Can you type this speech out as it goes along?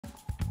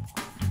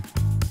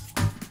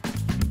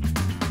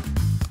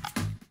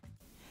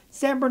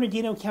San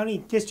Bernardino County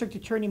District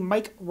Attorney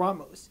Mike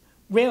Ramos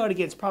railed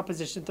against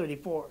Proposition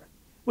 34,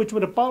 which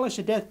would abolish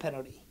the death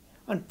penalty,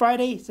 on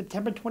Friday,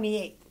 September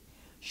 28th,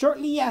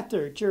 shortly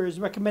after jurors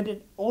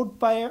recommended old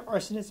fire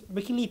arsonist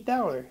Rickie Lee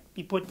Fowler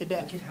be put to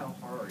death. Look at how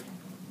hard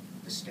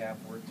the staff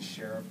worked, the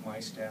sheriff, my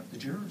staff, the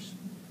jurors,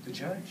 the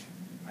judge.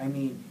 I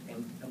mean,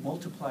 and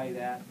multiply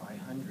that by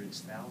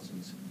hundreds,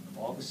 thousands of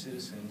all the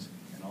citizens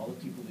and all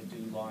the people that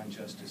do law and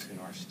justice in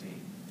our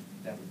state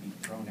that would be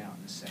thrown out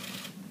in a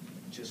second,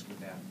 just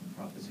with that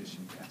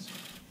proposition passed.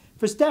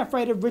 For staff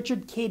writer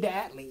Richard K.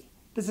 D'Atley,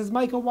 this is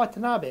Michael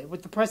Watanabe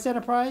with the Press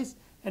Enterprise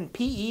and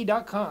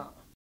PE.com.